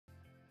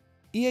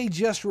EA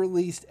just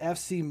released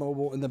FC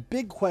Mobile, and the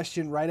big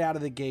question right out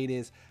of the gate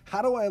is,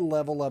 how do I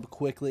level up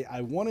quickly?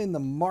 I want in the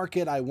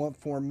market, I want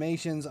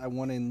formations, I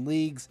want in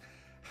leagues.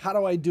 How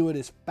do I do it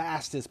as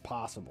fast as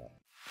possible?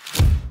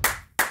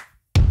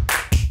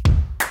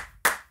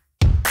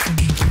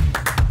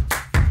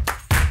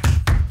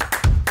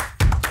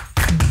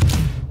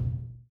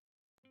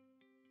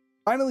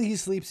 Finally, he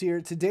sleeps here.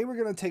 Today we're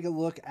going to take a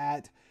look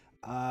at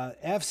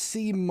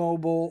FC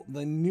Mobile,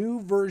 the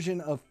new version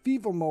of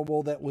FIFA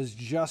Mobile that was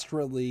just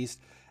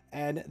released.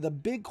 And the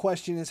big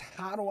question is,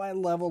 how do I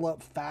level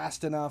up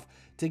fast enough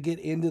to get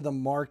into the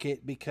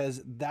market?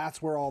 Because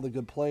that's where all the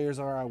good players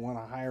are. I want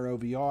a higher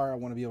OVR. I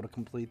want to be able to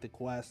complete the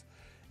quest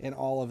and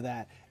all of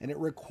that. And it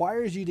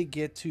requires you to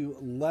get to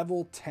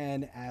level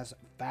 10 as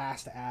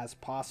fast as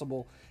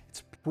possible.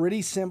 It's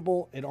pretty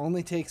simple. It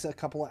only takes a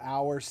couple of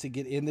hours to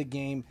get in the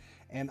game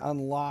and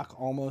unlock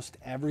almost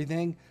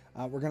everything.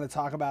 We're going to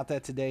talk about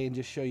that today and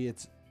just show you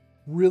it's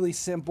really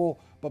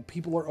simple, but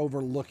people are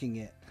overlooking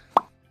it.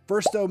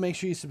 First though, make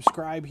sure you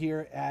subscribe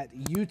here at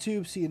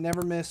YouTube so you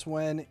never miss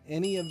when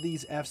any of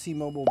these FC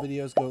Mobile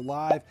videos go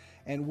live.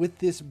 And with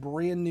this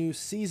brand new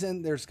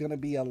season, there's going to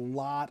be a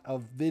lot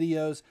of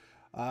videos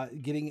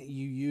getting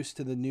you used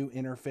to the new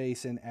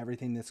interface and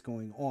everything that's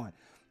going on.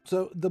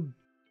 So the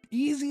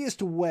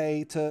easiest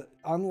way to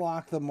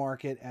unlock the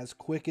market as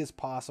quick as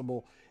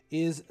possible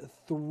is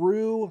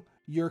through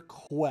your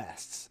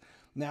quests.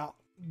 Now,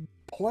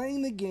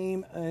 playing the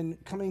game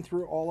and coming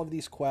through all of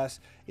these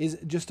quests is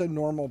just a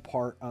normal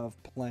part of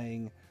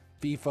playing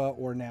FIFA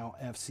or now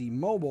FC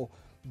Mobile,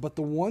 but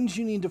the ones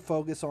you need to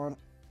focus on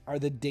are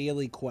the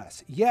daily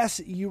quests. Yes,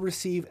 you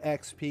receive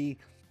XP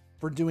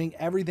for doing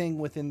everything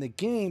within the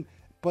game,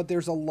 but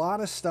there's a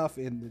lot of stuff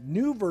in the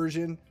new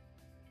version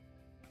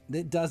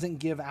that doesn't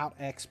give out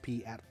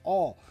XP at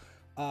all.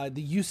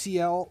 The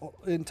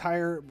UCL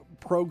entire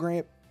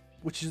program,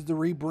 which is the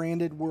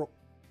rebranded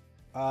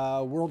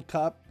World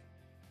Cup,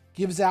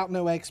 gives out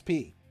no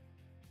XP.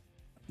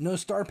 No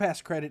Star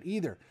Pass credit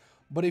either.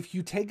 But if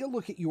you take a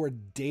look at your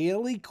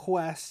daily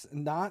quests,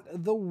 not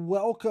the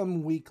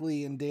welcome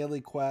weekly and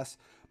daily quests,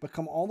 but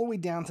come all the way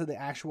down to the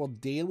actual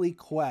daily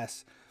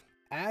quests,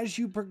 as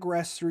you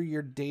progress through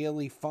your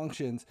daily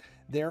functions,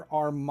 there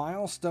are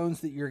milestones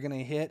that you're going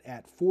to hit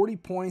at 40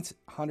 points,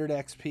 100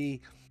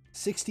 XP,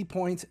 60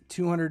 points,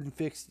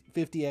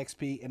 250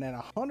 XP, and at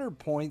 100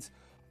 points,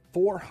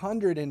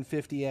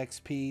 450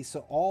 XP.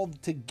 So all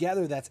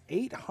together, that's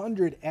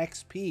 800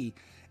 XP.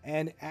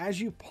 And as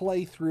you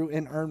play through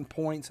and earn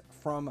points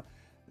from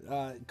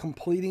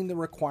completing the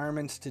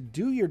requirements to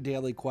do your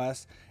daily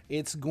quest,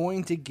 it's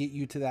going to get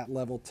you to that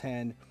level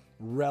 10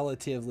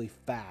 relatively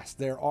fast.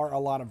 There are a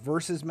lot of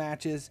versus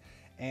matches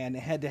and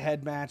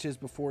head-to-head matches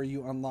before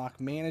you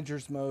unlock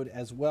manager's mode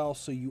as well.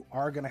 So you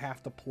are going to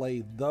have to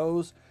play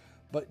those,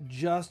 but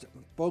just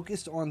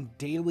focus on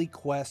daily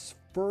quests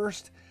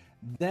first,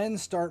 then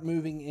start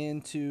moving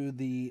into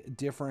the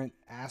different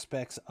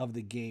aspects of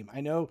the game. I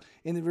know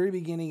in the very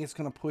beginning, it's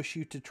going to push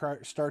you to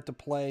start to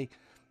play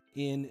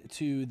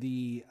into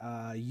the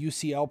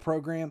UCL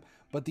program,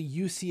 but the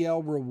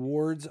UCL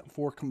rewards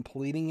for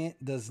completing it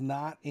does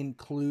not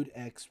include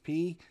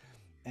XP.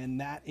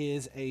 And that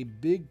is a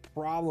big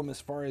problem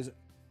as far as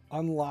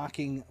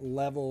unlocking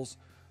levels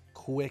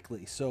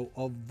quickly. So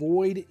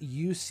avoid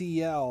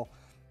UCL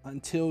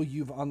until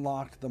you've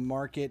unlocked the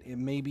market,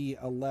 and maybe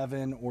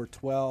 11 or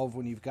 12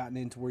 when you've gotten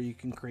into where you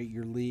can create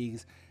your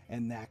leagues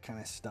and that kind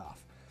of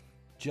stuff.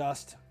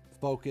 Just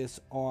focus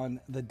on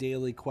the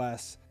daily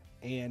quests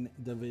and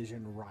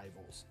division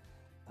rivals.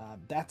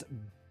 That's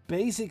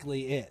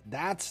basically it.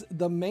 That's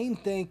the main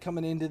thing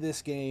coming into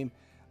this game,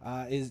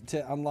 is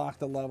to unlock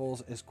the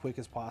levels as quick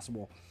as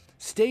possible.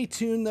 Stay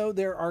tuned though,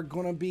 there are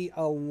going to be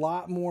a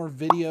lot more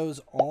videos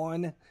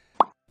on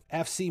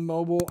FC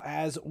Mobile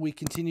as we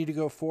continue to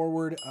go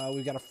forward.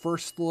 We've got a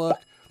first look,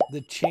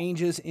 the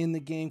changes in the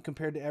game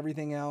compared to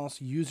everything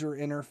else, user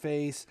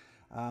interface,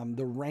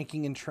 the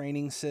ranking and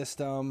training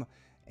system,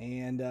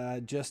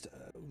 and just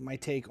my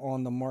take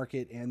on the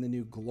market and the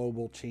new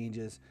global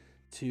changes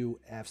to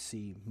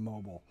FC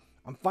Mobile.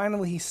 I'm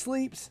Finally He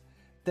Sleeps.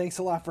 Thanks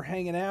a lot for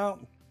hanging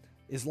out.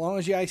 As long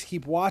as you guys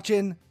keep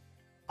watching,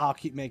 I'll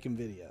keep making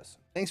videos.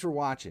 Thanks for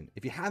watching.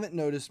 If you haven't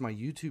noticed, my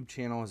YouTube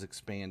channel has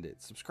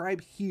expanded. Subscribe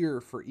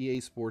here for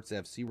EA Sports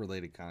FC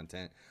related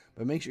content,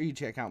 but make sure you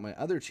check out my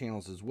other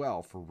channels as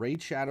well for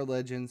Raid Shadow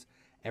Legends,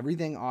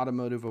 everything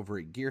automotive over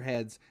at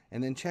Gearheads,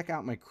 and then check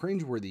out my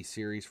cringeworthy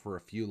series for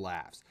a few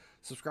laughs.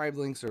 Subscribe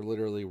links are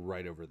literally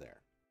right over there.